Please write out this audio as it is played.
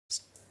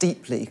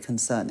deeply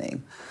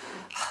concerning.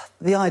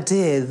 The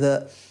idea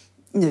that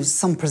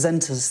some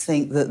presenters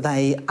think that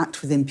they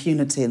act with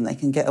impunity and they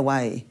can get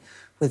away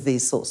with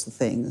these sorts of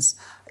things,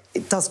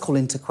 it does call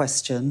into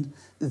question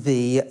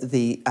the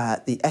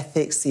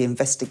ethics, the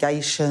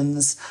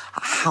investigations,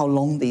 how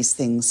long these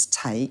things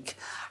take.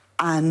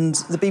 And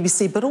the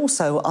BBC, but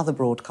also other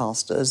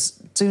broadcasters,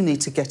 do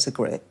need to get a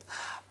grip,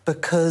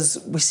 because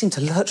we seem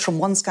to lurch from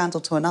one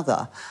scandal to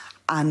another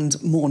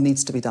and more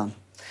needs to be done.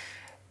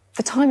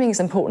 The timing is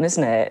important,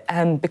 isn't it?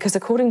 Because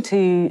according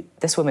to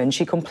this woman,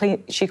 she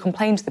complained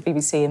to the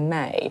BBC in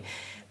May,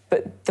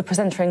 but the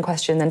presenter in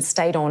question then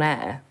stayed on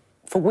air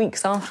for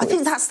weeks afterwards. I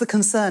think that's the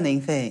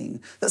concerning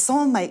thing, that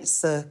someone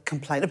makes a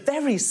complaint, a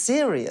very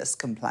serious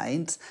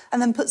complaint,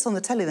 and then puts on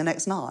the telly the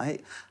next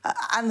night,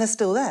 and they're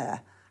still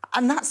there.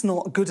 And that's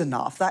not good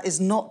enough. That is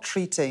not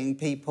treating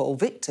people,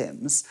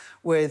 victims,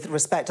 with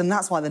respect, and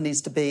that's why there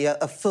needs to be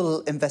a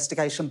full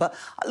investigation. But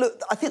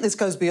look, I think this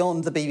goes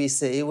beyond the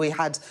BBC. We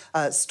had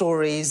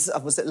stories,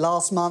 was it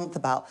last month,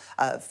 about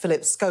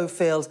Philip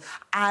Schofield,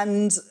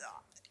 and,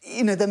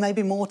 there may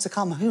be more to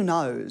come, who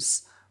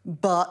knows?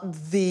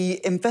 But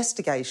the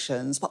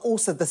investigations, but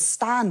also the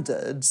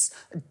standards,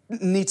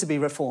 need to be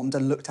reformed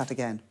and looked at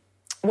again.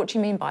 What do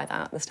you mean by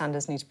that? The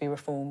standards need to be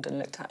reformed and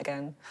looked at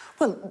again?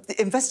 Well, the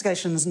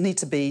investigations need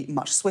to be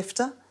much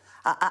swifter.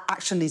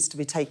 Action needs to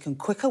be taken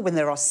quicker when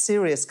there are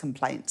serious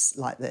complaints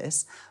like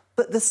this.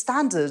 But the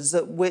standards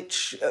at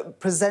which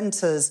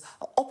presenters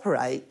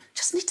operate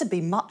just need to be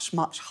much,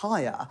 much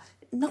higher.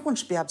 No one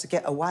should be able to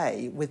get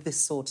away with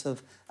this sort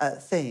of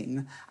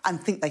thing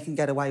and think they can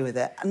get away with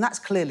it. And that's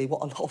clearly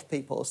what a lot of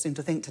people seem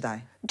to think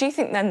today. Do you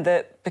think, then,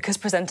 that because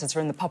presenters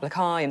are in the public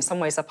eye, in some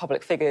ways they're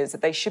public figures,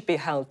 that they should be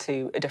held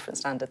to a different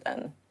standard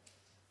then?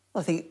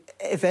 Well, I think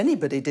if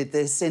anybody did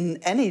this in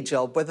any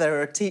job, whether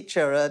they're a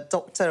teacher, a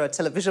doctor, a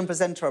television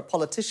presenter, a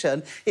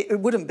politician, it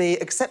wouldn't be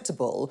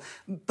acceptable.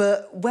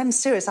 But when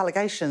serious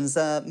allegations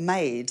are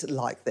made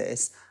like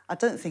this, I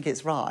don't think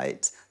it's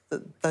right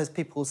that those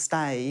people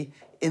stay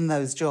in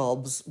those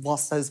jobs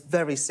whilst those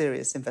very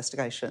serious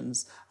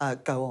investigations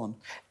go on.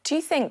 Do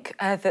you think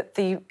that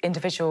the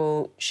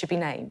individual should be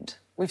named?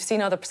 We've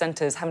seen other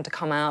presenters having to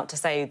come out to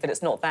say that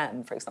it's not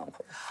them, for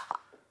example.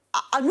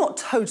 I'm not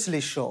totally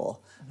sure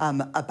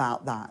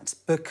about that,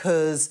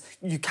 because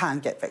you can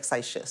get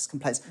vexatious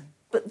complaints.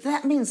 But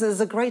that means there's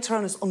a greater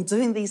onus on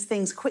doing these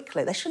things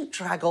quickly. They shouldn't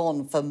drag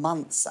on for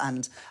months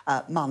and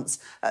months.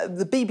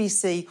 The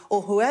BBC,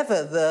 or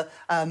whoever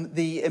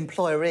the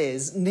employer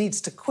is,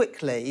 needs to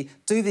quickly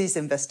do these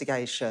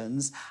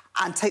investigations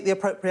and take the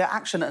appropriate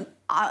action. And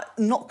I'm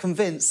not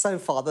convinced so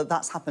far that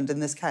that's happened in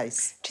this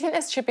case. Do you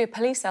think there should be a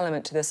police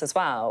element to this as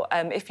well?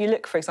 If you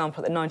look, for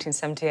example, at the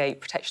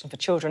 1978 Protection for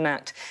Children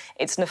Act,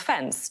 it's an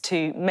offence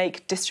to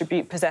make,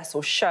 distribute, possess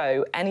or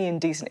show any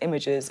indecent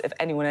images of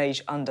anyone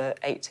aged under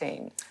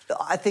 18.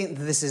 I think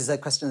this is a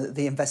question that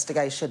the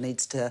investigation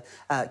needs to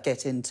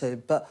get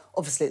into, but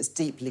obviously it's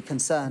deeply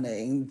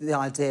concerning, the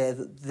idea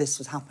that this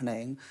was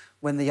happening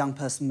when the young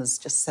person was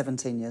just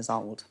 17 years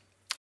old.